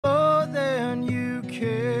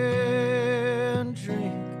can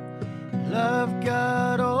drink. I've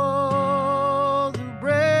got all the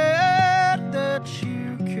bread that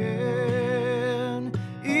you can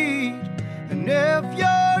eat. And if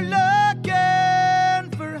you're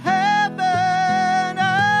looking for heaven,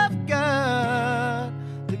 I've got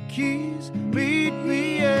the keys. Meet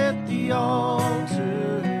me at the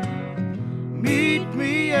altar. Meet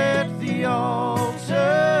me at the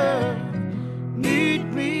altar. Meet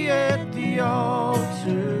me at the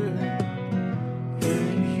altar,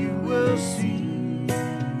 and you will see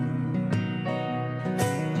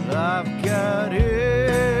I've got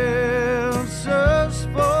answers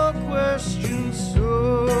for questions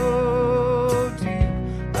so deep.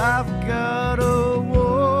 I've got a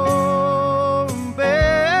warm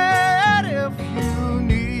bed if you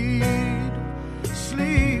need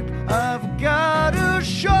sleep. I've got a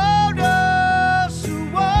shoulder, so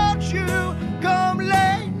won't you come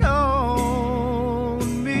lean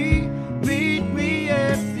on me? Meet me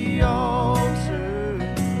at the altar.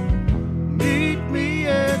 Meet me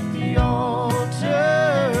at the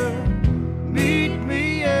altar. Meet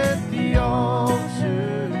me at the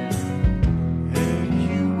altar, and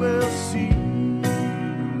you will see.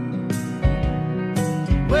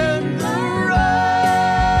 When the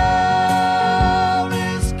roll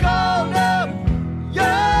is called up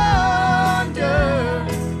yonder,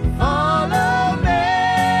 follow me.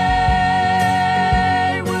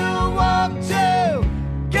 We'll walk together.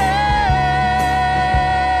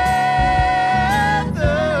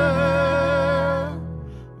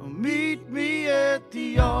 Meet me at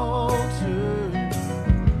the altar.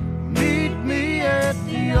 Meet me at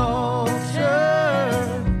the altar.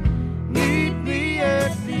 Meet me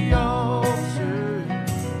at the altar,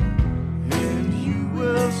 and you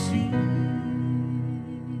will see.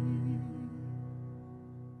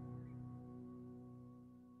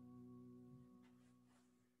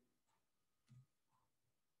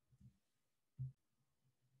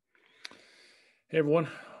 Hey everyone,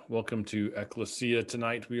 welcome to Ecclesia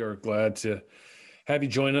tonight. We are glad to have you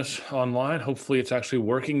join us online. Hopefully it's actually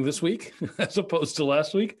working this week as opposed to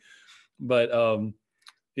last week. But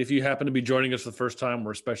if you happen to be joining us for the first time,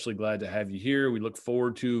 we're especially glad to have you here. We look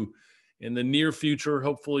forward to, in the near future,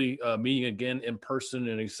 hopefully meeting again in person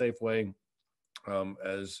in a safe way,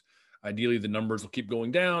 as ideally the numbers will keep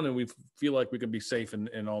going down and we feel like we can be safe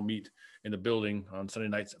and all meet in the building on Sunday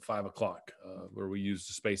nights at 5 o'clock, where we use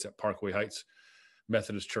the space at Parkway Heights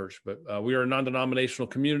Methodist Church. But we are a non-denominational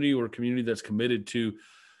community. We're a community that's committed to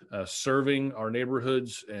serving our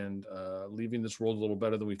neighborhoods and leaving this world a little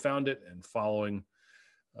better than we found it, and following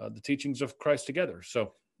the teachings of Christ together.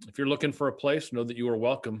 So if you're looking for a place, know that you are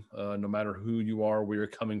welcome, no matter who you are, where you're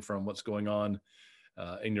coming from, what's going on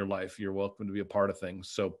in your life. You're welcome to be a part of things.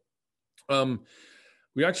 So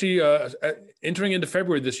we actually, entering into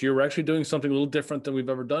February this year, we're actually doing something a little different than we've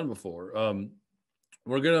ever done before.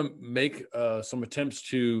 We're going to make some attempts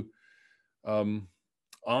to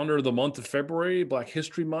honor the month of February, Black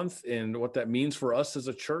History Month, and what that means for us as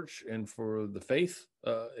a church and for the faith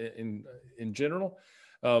in general.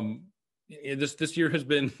 This year has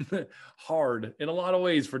been hard in a lot of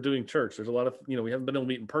ways for doing church. There's a lot of, we haven't been able to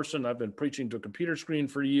meet in person. I've been preaching to a computer screen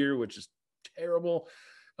for a year, which is terrible.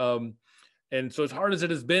 And so as hard as it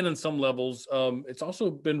has been in some levels, it's also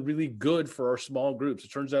been really good for our small groups.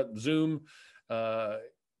 It turns out Zoom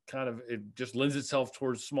it just lends itself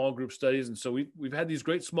towards small group studies. And so we've had these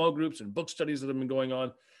great small groups and book studies that have been going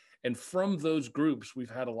on. And from those groups, we've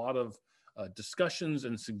had a lot of discussions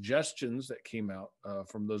and suggestions that came out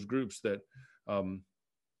from those groups that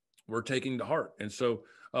we're taking to heart. And so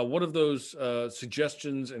one of those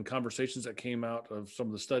suggestions and conversations that came out of some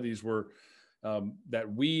of the studies were that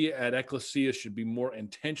we at Ecclesia should be more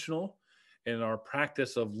intentional in our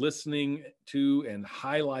practice of listening to and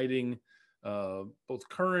highlighting both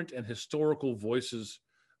current and historical voices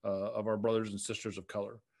of our brothers and sisters of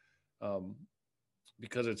color,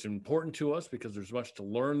 because it's important to us, because there's much to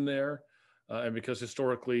learn there, and because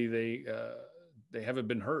historically they haven't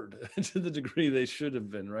been heard to the degree they should have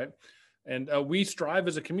been, right? And we strive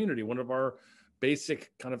as a community. One of our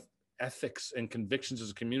basic kind of ethics and convictions as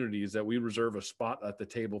a community is that we reserve a spot at the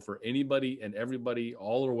table for anybody and everybody.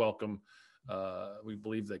 All are welcome. We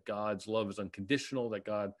believe that God's love is unconditional, that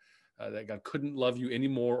God couldn't love you any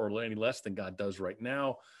more or any less than God does right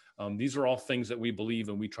now. These are all things that we believe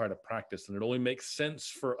and we try to practice. And it only makes sense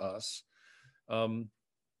for us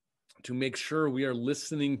to make sure we are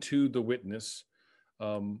listening to the witness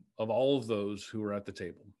of all of those who are at the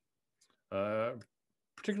table,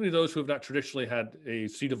 particularly those who have not traditionally had a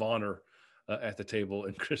seat of honor at the table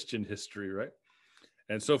in Christian history, right?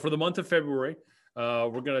 And so for the month of February,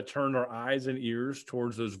 we're going to turn our eyes and ears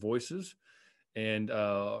towards those voices. And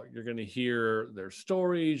you're going to hear their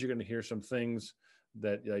stories. You're going to hear some things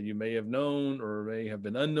that you may have known or may have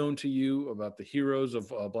been unknown to you about the heroes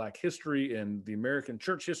of Black history and the American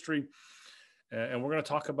church history. And we're going to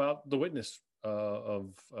talk about the witness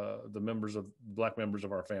of the Black members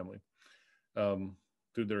of our family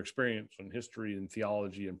through their experience and history and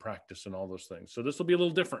theology and practice and all those things. So this will be a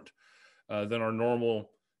little different than our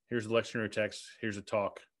normal, here's the lectionary text, here's a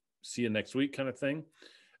talk, see you next week kind of thing.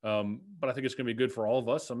 But I think it's going to be good for all of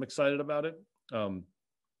us. I'm excited about it.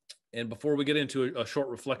 And before we get into a short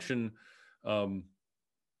reflection on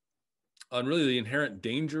really the inherent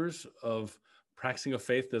dangers of practicing a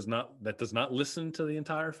faith that does not listen to the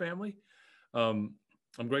entire family, I'm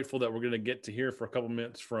grateful that we're going to get to hear for a couple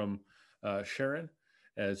minutes from Sharon,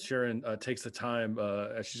 as Sharon takes the time,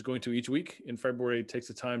 as she's going to each week in February, takes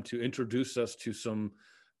the time to introduce us to some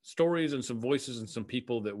stories and some voices and some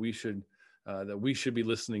people that we should be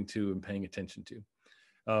listening to and paying attention to.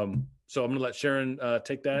 So I'm going to let Sharon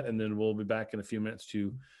take that, and then we'll be back in a few minutes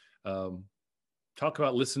to talk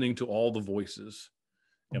about listening to all the voices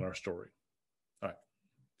in our story. All right,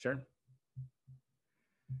 Sharon.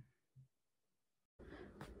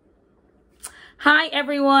 Hi,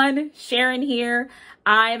 everyone. Sharon here.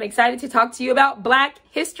 I am excited to talk to you about Black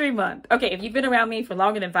History Month. Okay, if you've been around me for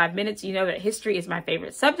longer than 5 minutes, you know that history is my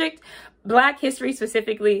favorite subject, Black history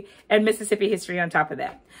specifically, and Mississippi history on top of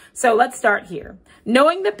that. So let's start here.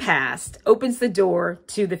 Knowing the past opens the door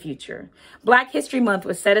to the future. Black History Month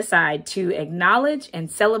was set aside to acknowledge and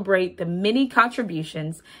celebrate the many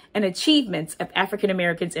contributions and achievements of African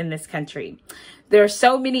Americans in this country. There are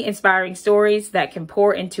so many inspiring stories that can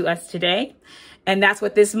pour into us today. And that's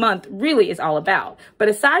what this month really is all about. But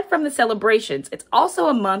aside from the celebrations, it's also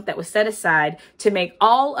a month that was set aside to make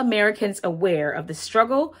all Americans aware of the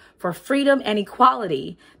struggle for freedom and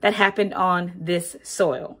equality that happened on this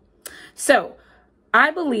soil. So I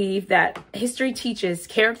believe that history teaches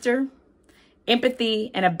character, empathy,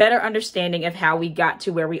 and a better understanding of how we got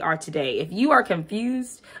to where we are today. If you are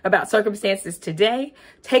confused about circumstances today,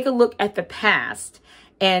 take a look at the past,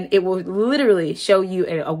 and it will literally show you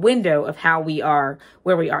a window of how we are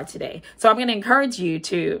where we are today. So I'm going to encourage you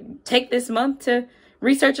to take this month to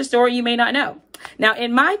research a story you may not know. Now,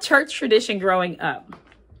 in my church tradition growing up,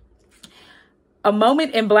 a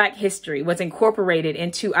moment in Black history was incorporated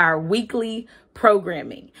into our weekly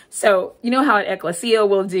programming. So you know how at Ecclesia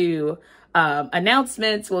we'll do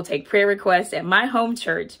announcements, we'll take prayer requests. At my home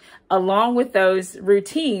church, along with those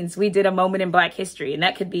routines, we did a moment in Black history. And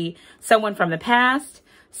that could be someone from the past,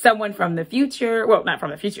 someone from the future, well, not from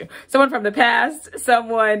the future, someone from the past,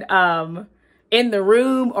 someone in the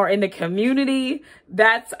room or in the community.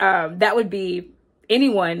 That would be,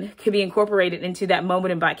 anyone could be incorporated into that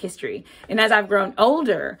moment in Black history. And as I've grown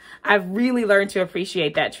older, I've really learned to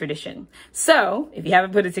appreciate that tradition. So if you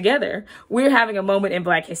haven't put it together, we're having a moment in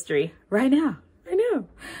Black history right now. I know.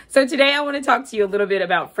 So today I want to talk to you a little bit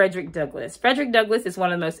about Frederick Douglass. Frederick Douglass is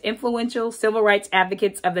one of the most influential civil rights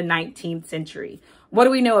advocates of the 19th century. What do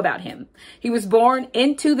we know about him? He was born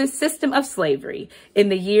into the system of slavery in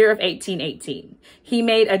the year of 1818. He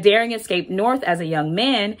made a daring escape north as a young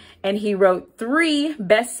man, and he wrote 3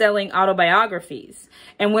 best-selling autobiographies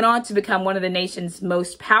and went on to become one of the nation's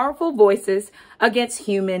most powerful voices against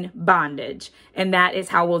human bondage. And that is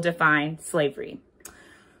how we'll define slavery.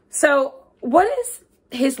 So what is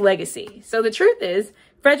his legacy? So the truth is,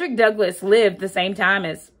 Frederick Douglass lived the same time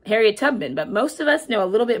as Harriet Tubman, but most of us know a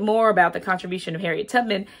little bit more about the contribution of Harriet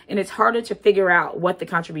Tubman, and it's harder to figure out what the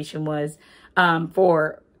contribution was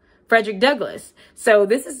for Frederick Douglass. So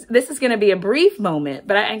this is going to be a brief moment,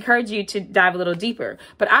 but I encourage you to dive a little deeper.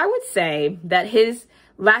 But I would say that his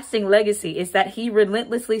lasting legacy is that he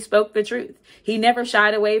relentlessly spoke the truth. He never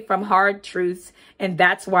shied away from hard truths, and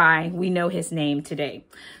that's why we know his name today.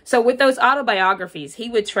 So with those autobiographies, he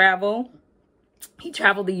would travel. He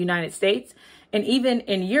traveled the United States and even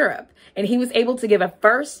in Europe, and he was able to give a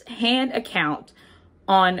first-hand account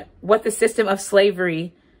on what the system of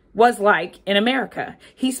slavery was like in America.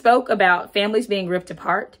 He spoke about families being ripped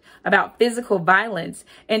apart, about physical violence,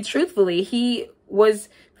 and truthfully, he was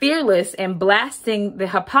fearless in blasting the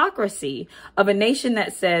hypocrisy of a nation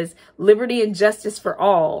that says liberty and justice for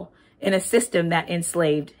all in a system that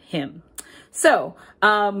enslaved him. So,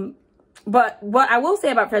 but what I will say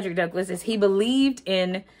about Frederick Douglass is he believed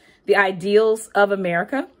in the ideals of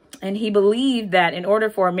America, and he believed that in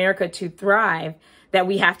order for America to thrive, that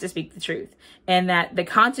we have to speak the truth and that the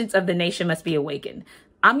conscience of the nation must be awakened.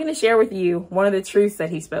 I'm going to share with you one of the truths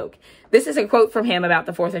that he spoke. This is a quote from him about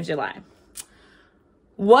the 4th of July.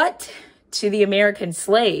 What to the American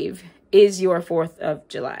slave is your 4th of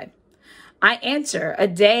July? I answer, a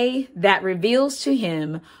day that reveals to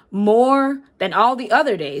him more than all the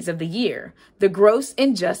other days of the year, the gross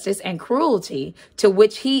injustice and cruelty to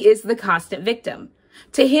which he is the constant victim.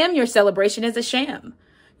 To him, your celebration is a sham.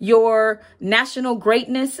 Your national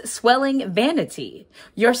greatness, swelling vanity.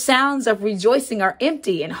 Your sounds of rejoicing are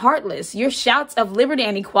empty and heartless. Your shouts of liberty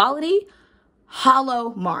and equality,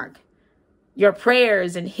 hollow mark. Your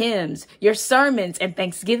prayers and hymns, your sermons and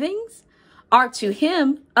thanksgivings are to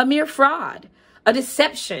him a mere fraud, a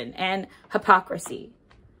deception and hypocrisy.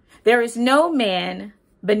 There is no man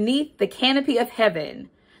beneath the canopy of heaven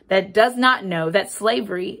that does not know that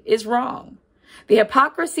slavery is wrong. The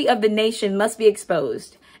hypocrisy of the nation must be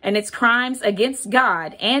exposed, and its crimes against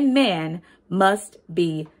God and man must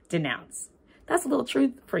be denounced. That's a little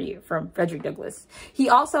truth for you from Frederick Douglass. He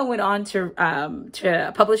also went on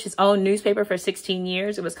to publish his own newspaper for 16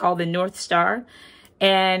 years. It was called the North Star.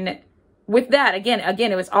 And with that, again,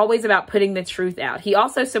 it was always about putting the truth out. He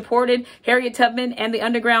also supported Harriet Tubman and the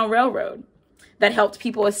Underground Railroad that helped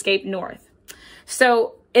people escape north.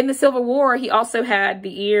 So in the Civil War, he also had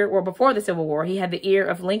the ear, or before the Civil War, he had the ear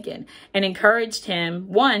of Lincoln and encouraged him,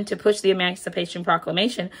 one, to push the Emancipation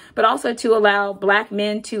Proclamation, but also to allow Black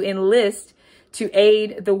men to enlist to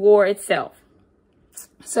aid the war itself.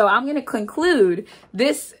 So I'm going to conclude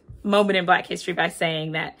this moment in Black history by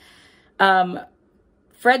saying that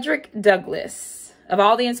Frederick Douglass, of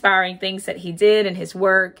all the inspiring things that he did in his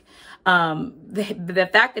work, the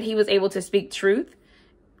fact that he was able to speak truth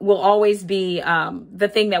will always be the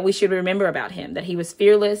thing that we should remember about him, that he was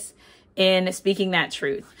fearless in speaking that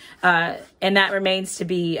truth. And that remains to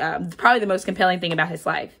be probably the most compelling thing about his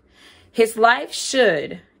life. His life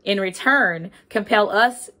should, in return, compel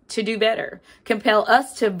us to do better, compel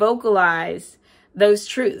us to vocalize those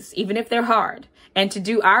truths, even if they're hard, and to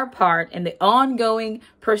do our part in the ongoing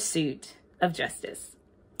pursuit of justice.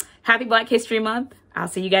 Happy Black History Month. I'll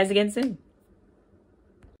see you guys again soon.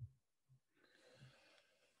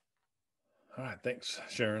 All right, thanks,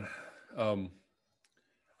 Sharon. All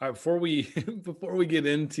right, before we get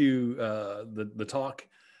into the talk,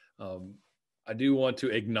 I do want to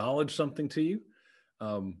acknowledge something to you.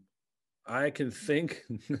 I can think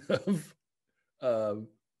of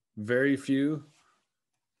very few,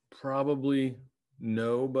 probably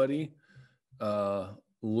nobody,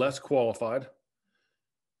 less qualified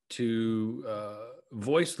to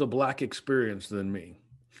voice the Black experience than me.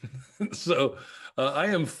 So I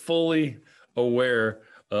am fully aware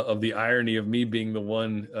of the irony of me being the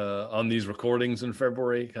one on these recordings in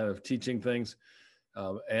February, kind of teaching things.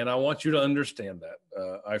 And I want you to understand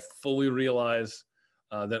that. I fully realize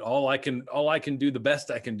that all I can do, the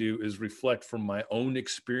best I can do, is reflect from my own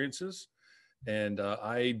experiences. And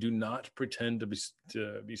I do not pretend to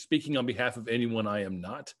be speaking on behalf of anyone I am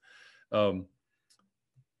not.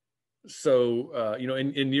 So,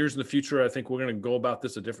 in years in the future, I think we're going to go about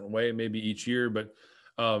this a different way, maybe each year. But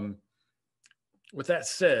with that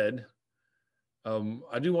said,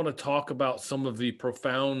 I do want to talk about some of the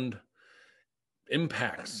profound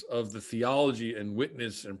impacts of the theology and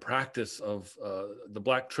witness and practice of the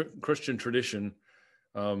Black Christian tradition,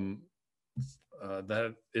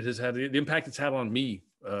 that it has had, the impact it's had on me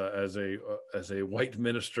as a white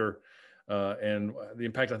minister, and the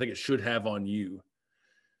impact I think it should have on you.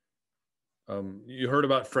 You heard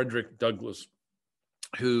about Frederick Douglass,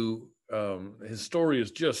 who his story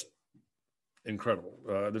is just incredible.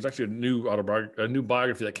 There's actually a new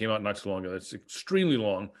biography that came out not too long ago. It's extremely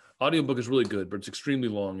long. Audiobook is really good, but it's extremely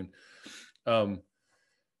long. And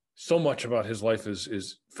so much about his life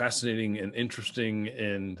is fascinating and interesting,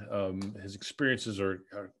 and his experiences are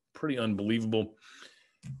pretty unbelievable.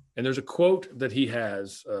 And there's a quote that he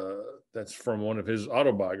has that's from one of his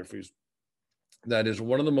autobiographies that is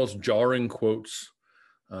one of the most jarring quotes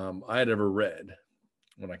I had ever read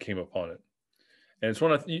when I came upon it. And it's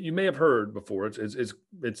one you may have heard before.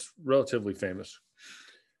 It's relatively famous.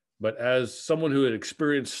 But as someone who had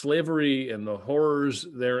experienced slavery and the horrors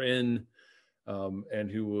therein, and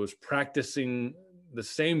who was practicing the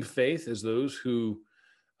same faith as those who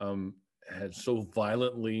had so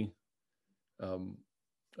violently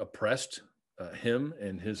oppressed him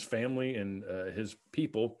and his family and his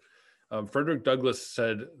people, Frederick Douglass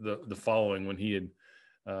said the following when he had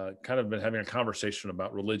kind of been having a conversation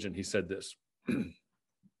about religion. He said this: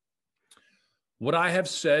 "What I have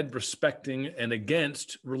said respecting and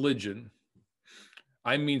against religion,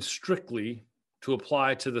 I mean strictly to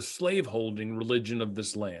apply to the slaveholding religion of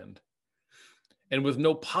this land, and with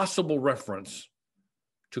no possible reference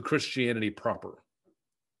to Christianity proper.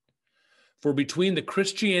 For between the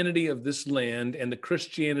Christianity of this land and the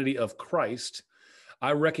Christianity of Christ,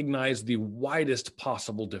 I recognize the widest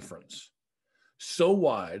possible difference, so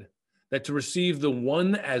wide that to receive the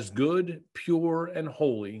one as good, pure, and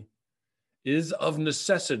holy is of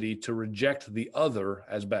necessity to reject the other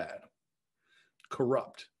as bad,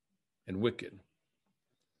 corrupt, and wicked.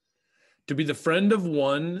 To be the friend of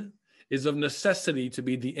one is of necessity to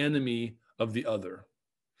be the enemy of the other.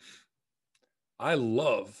 I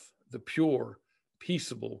love the pure,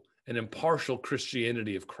 peaceable, and impartial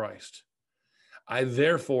Christianity of Christ. I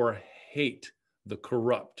therefore hate the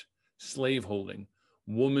corrupt, slave-holding,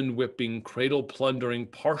 woman-whipping, cradle-plundering,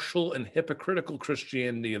 partial and hypocritical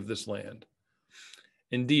Christianity of this land.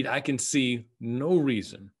 Indeed, I can see no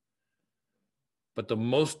reason but the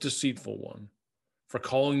most deceitful one for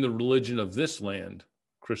calling the religion of this land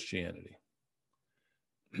Christianity.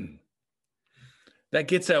 That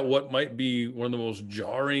gets at what might be one of the most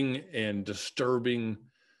jarring and disturbing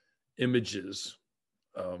images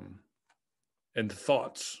and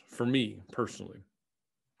thoughts for me personally.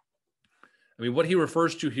 I mean, what he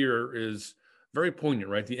refers to here is very poignant,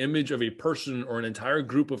 right? The image of a person or an entire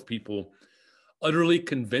group of people utterly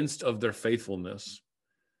convinced of their faithfulness,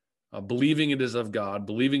 believing it is of God,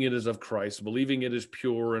 believing it is of Christ, believing it is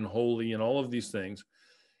pure and holy and all of these things.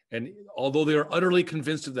 And although they are utterly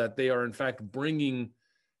convinced of that, they are in fact bringing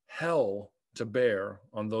hell to bear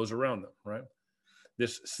on those around them, right?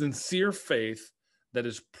 This sincere faith that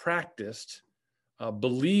is practiced,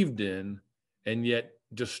 believed in, and yet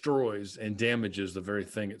destroys and damages the very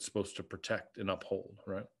thing it's supposed to protect and uphold,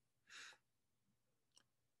 right?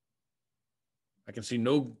 I can see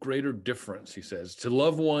no greater difference, he says. To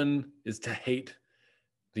love one is to hate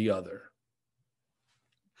the other.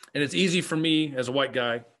 And it's easy for me as a white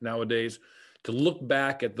guy nowadays to look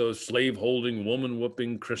back at those slave-holding,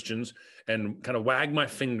 woman-whooping Christians and kind of wag my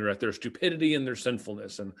finger at their stupidity and their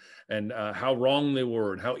sinfulness and how wrong they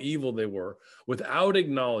were and how evil they were, without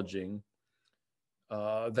acknowledging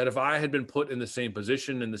that if I had been put in the same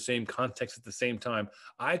position, in the same context at the same time,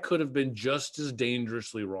 I could have been just as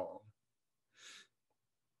dangerously wrong.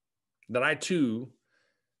 That I too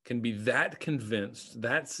can be that convinced,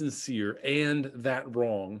 that sincere, and that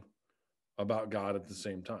wrong about God at the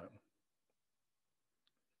same time.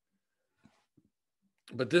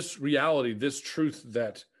 But this reality, this truth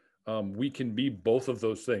that we can be both of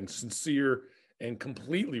those things, sincere and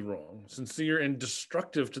completely wrong, sincere and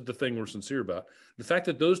destructive to the thing we're sincere about, the fact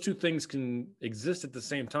that those two things can exist at the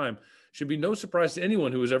same time should be no surprise to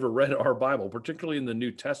anyone who has ever read our Bible, particularly in the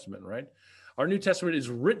New Testament, right? Our New Testament is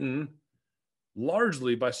written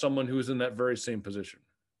largely by someone who is in that very same position.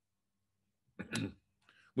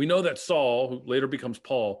 We know that Saul, who later becomes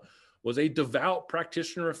Paul, was a devout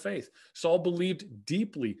practitioner of faith. Saul believed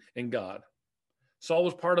deeply in God. Saul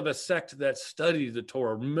was part of a sect that studied the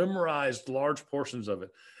Torah, memorized large portions of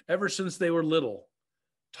it, ever since they were little,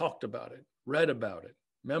 talked about it, read about it,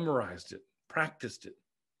 memorized it, practiced it.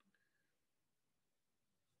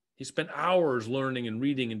 He spent hours learning and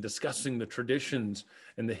reading and discussing the traditions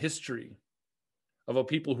and the history of a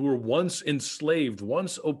people who were once enslaved,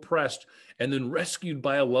 once oppressed, and then rescued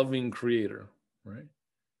by a loving creator, right?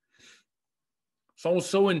 Saul was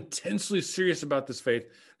so intensely serious about this faith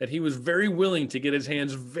that he was very willing to get his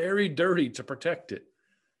hands very dirty to protect it.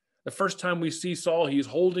 The first time we see Saul, he's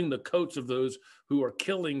holding the coats of those who are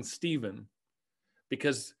killing Stephen,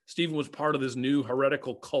 because Stephen was part of this new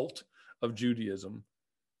heretical cult of Judaism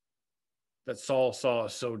that Saul saw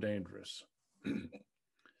as so dangerous.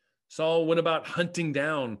 Saul went about hunting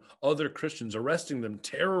down other Christians, arresting them,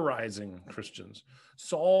 terrorizing Christians.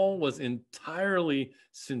 Saul was entirely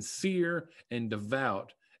sincere and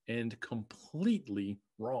devout and completely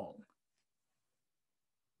wrong.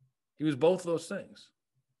 He was both those things.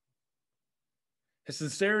 His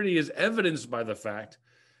sincerity is evidenced by the fact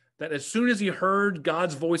that as soon as he heard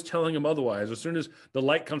God's voice telling him otherwise, as soon as the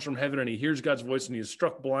light comes from heaven and he hears God's voice and he is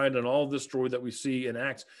struck blind and all this story that we see in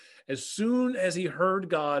Acts, as soon as he heard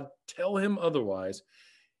God tell him otherwise,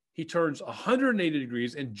 he turns 180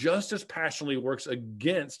 degrees and just as passionately works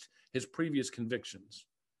against his previous convictions.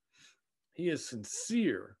 He is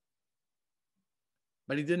sincere,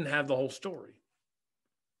 but he didn't have the whole story.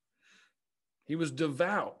 He was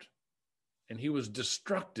devout and he was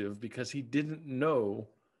destructive because he didn't know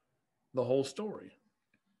the whole story.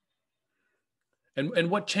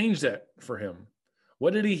 And what changed that for him?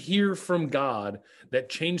 What did he hear from God that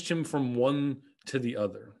changed him from one to the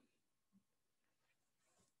other?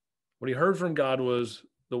 What he heard from God was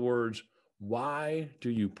the words, "Why do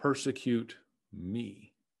you persecute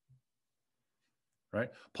me?" Right?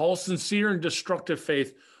 Paul's sincere and destructive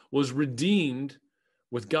faith was redeemed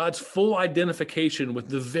with God's full identification with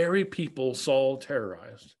the very people Saul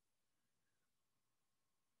terrorized.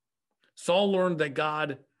 Saul learned that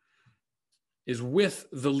God is with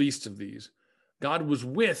the least of these. God was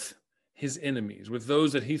with his enemies, with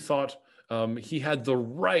those that he thought he had the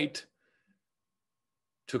right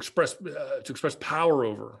to express power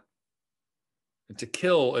over, and to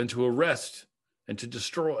kill and to arrest and to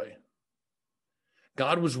destroy.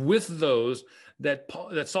 God was with those that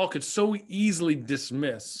Saul could so easily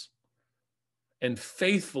dismiss and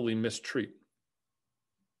faithfully mistreat.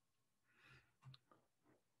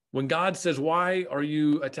 When God says, why are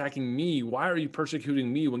you attacking me? Why are you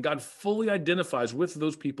persecuting me? When God fully identifies with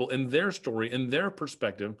those people in their story, in their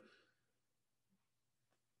perspective,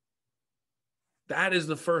 that is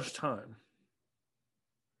the first time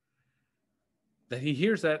that he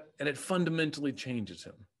hears that, and it fundamentally changes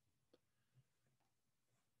him.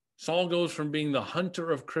 Saul goes from being the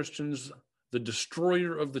hunter of Christians, the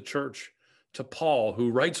destroyer of the church, to Paul, who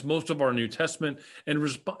writes most of our New Testament and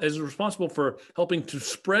is responsible for helping to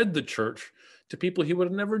spread the church to people he would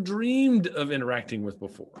have never dreamed of interacting with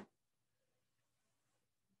before.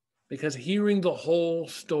 Because hearing the whole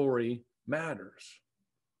story matters.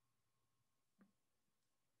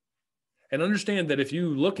 And understand that if you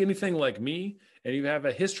look anything like me and you have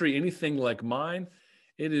a history anything like mine,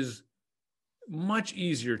 it is much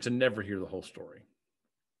easier to never hear the whole story.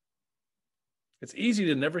 It's easy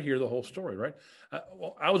to never hear the whole story, right?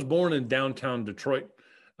 I was born in downtown Detroit,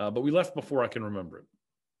 but we left before I can remember it.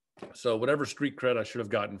 So whatever street cred I should have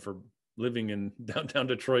gotten for living in downtown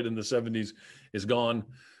Detroit in the 70s is gone.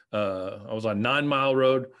 I was on 9 Mile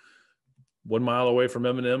Road, 1 mile away from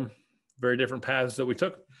M&M, very different paths that we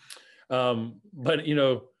took. But, you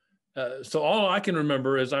know, so all I can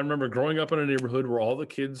remember is I remember growing up in a neighborhood where all the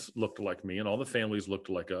kids looked like me and all the families looked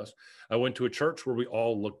like us. I went to a church where we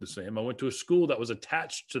all looked the same. I went to a school that was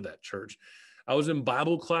attached to that church. I was in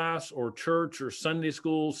Bible class or church or Sunday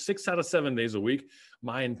school 6 out of 7 days a week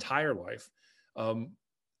my entire life.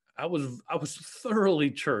 I was thoroughly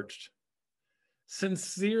churched,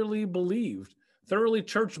 sincerely believed, thoroughly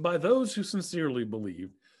churched by those who sincerely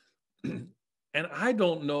believed. And I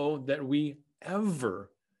don't know that we ever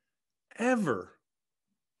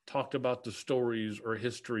talked about the stories or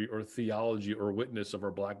history or theology or witness of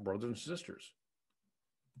our Black brothers and sisters.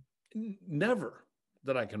 Never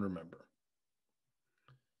that I can remember.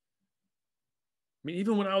 I mean,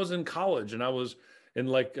 even when I was in college and I was in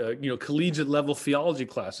collegiate level theology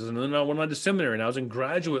classes, and then I went on to seminary and I was in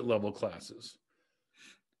graduate level classes.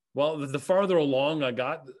 Well, the farther along I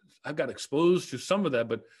got exposed to some of that,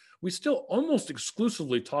 but we still almost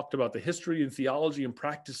exclusively talked about the history and theology and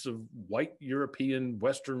practice of white European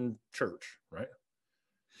Western church, right?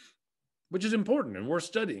 Which is important and worth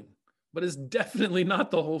studying, but it's definitely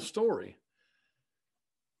not the whole story.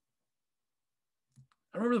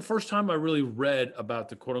 I remember the first time I really read about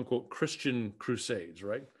the quote unquote Christian Crusades,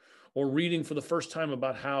 right? Or reading for the first time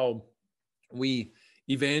about how we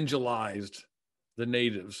evangelized the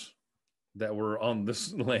natives that were on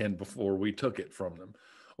this land before we took it from them.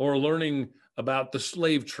 Or learning about the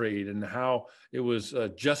slave trade and how it was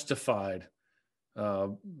justified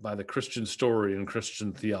by the Christian story and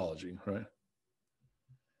Christian theology, right?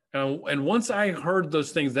 And once I heard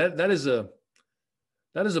those things, that is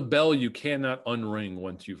a bell you cannot unring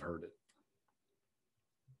once you've heard it.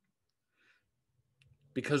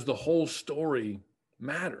 Because the whole story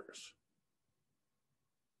matters.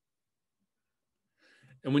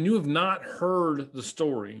 And when you have not heard the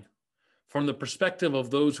story from the perspective of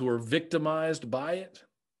those who are victimized by it,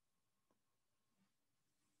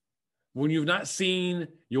 when you've not seen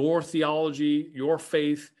your theology, your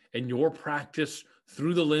faith, and your practice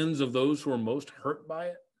through the lens of those who are most hurt by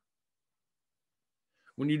it,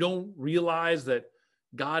 when you don't realize that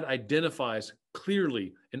God identifies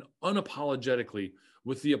clearly and unapologetically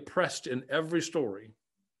with the oppressed in every story,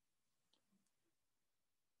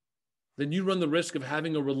 then you run the risk of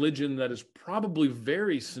having a religion that is probably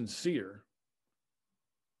very sincere,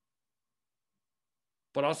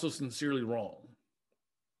 but also sincerely wrong,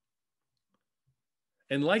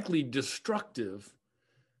 and likely destructive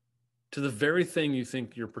to the very thing you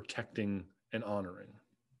think you're protecting and honoring.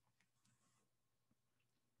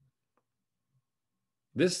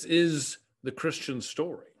 This is the Christian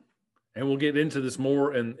story. And we'll get into this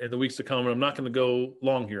more in the weeks to come. And I'm not going to go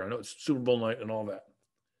long here. I know it's Super Bowl night and all that.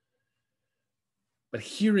 But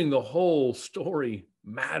hearing the whole story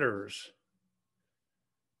matters.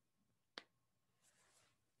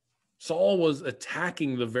 Saul was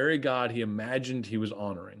attacking the very God he imagined he was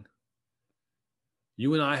honoring.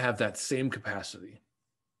 You and I have that same capacity.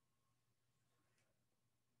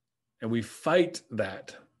 And we fight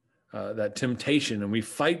that temptation, and we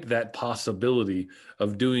fight that possibility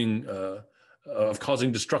of doing of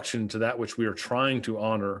causing destruction to that which we are trying to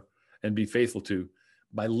honor and be faithful to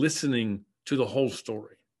by listening to the whole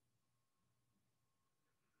story.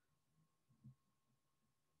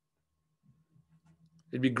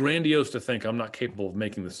 It'd be grandiose to think I'm not capable of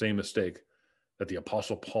making the same mistake that the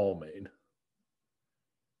Apostle Paul made.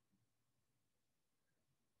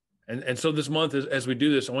 And so this month, as we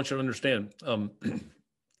do this, I want you to understand,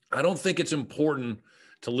 I don't think it's important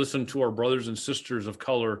to listen to our brothers and sisters of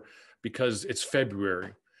color because it's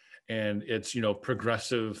February and it's,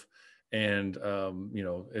 progressive and,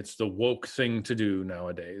 it's the woke thing to do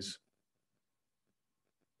nowadays.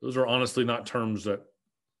 Those are honestly not terms that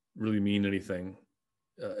really mean anything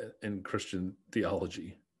in Christian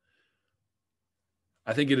theology.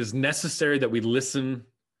 I think it is necessary that we listen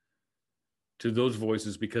to those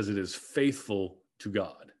voices because it is faithful to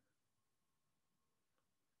God.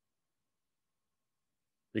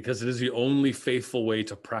 Because it is the only faithful way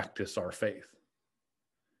to practice our faith.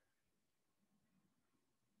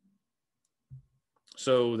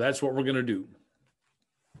 So that's what we're going to do.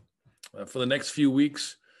 For the next few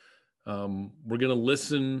weeks, we're going to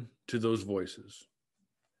listen to those voices.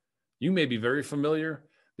 You may be very familiar.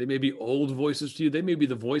 They may be old voices to you. They may be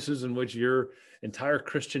the voices in which your entire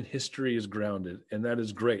Christian history is grounded. And that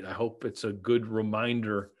is great. I hope it's a good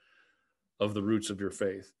reminder of the roots of your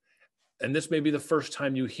faith. And this may be the first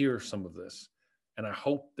time you hear some of this. And I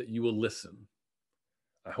hope that you will listen.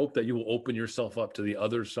 I hope that you will open yourself up to the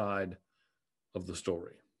other side of the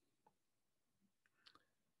story.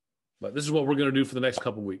 But this is what we're going to do for the next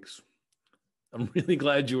couple of weeks. I'm really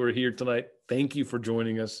glad you were here tonight. Thank you for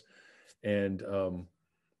joining us. And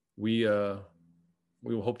we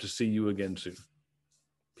will hope to see you again soon.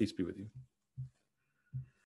 Peace be with you.